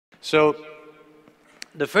So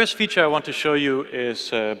the first feature I want to show you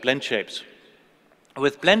is blend shapes.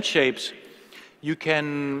 With blend shapes, you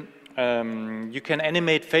can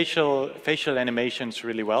animate facial animations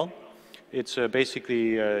really well. It's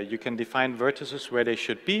basically, you can define vertices where they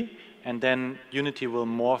should be, and then Unity will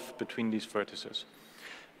morph between these vertices.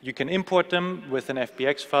 You can import them with an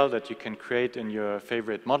FBX file that you can create in your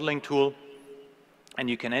favorite modeling tool, and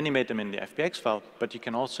you can animate them in the FBX file, but you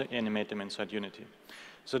can also animate them inside Unity.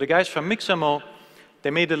 So the guys from Mixamo,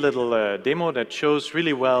 they made a little demo that shows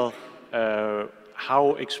really well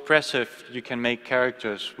how expressive you can make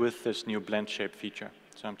characters with this new blend shape feature.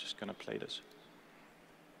 So I'm just going to play this.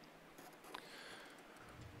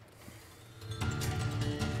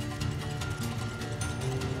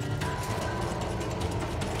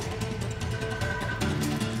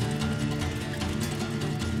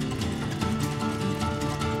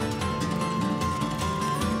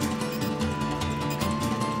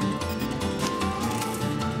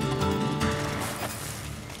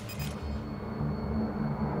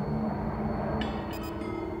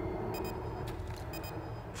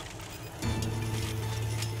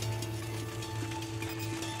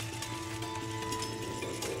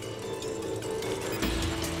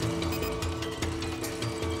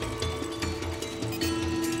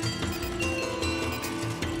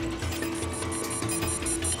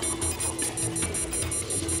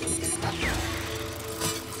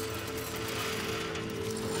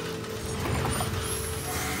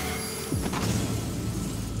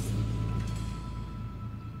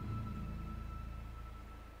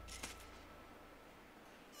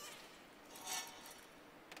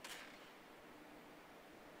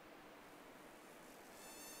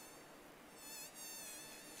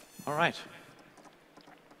 All right.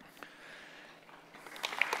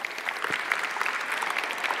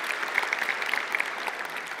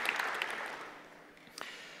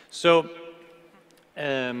 So,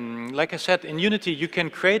 like I said, in Unity, you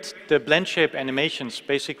can create the blend shape animations.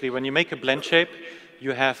 Basically, when you make a blend shape,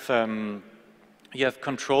 you have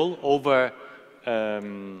control over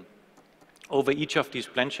each of these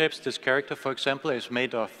blend shapes. This character, for example, is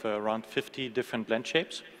made of around 50 different blend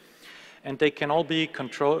shapes. And they can all be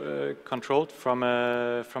controlled from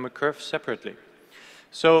a curve separately.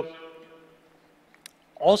 So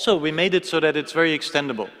also we made it so that it's very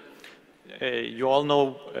extendable. You all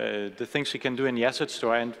know the things you can do in the asset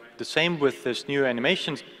store, and the same with this new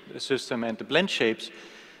animation system and the blend shapes.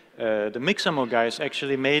 The Mixamo guys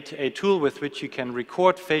actually made a tool with which you can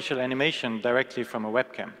record facial animation directly from a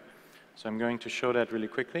webcam. So I'm going to show that really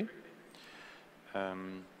quickly.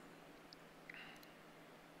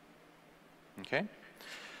 Okay.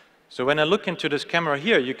 So when I look into this camera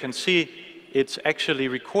here, you can see it's actually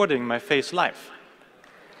recording my face live.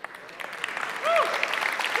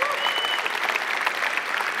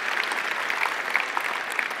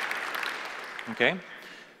 Okay.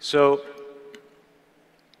 So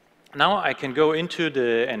now I can go into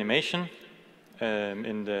the animation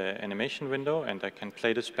in the animation window, and I can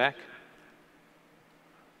play this back.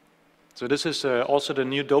 So this is also the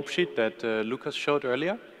new dope sheet that Lucas showed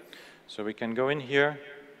earlier. So we can go in here,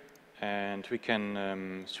 and we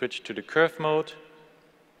can switch to the curve mode.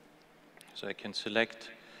 So I can select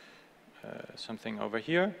something over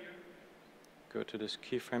here, go to this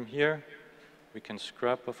keyframe here. We can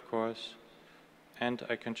scrub, of course, and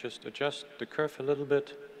I can just adjust the curve a little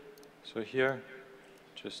bit. So here,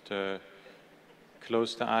 just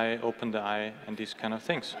close the eye, open the eye, and these kind of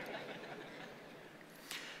things.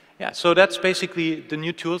 Yeah, so that's basically the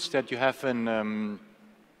new tools that you have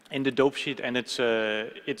in the dope sheet, and it's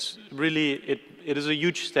really, it is a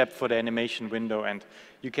huge step for the animation window, and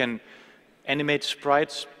you can animate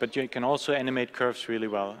sprites, but you can also animate curves really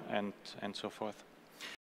well, and so forth.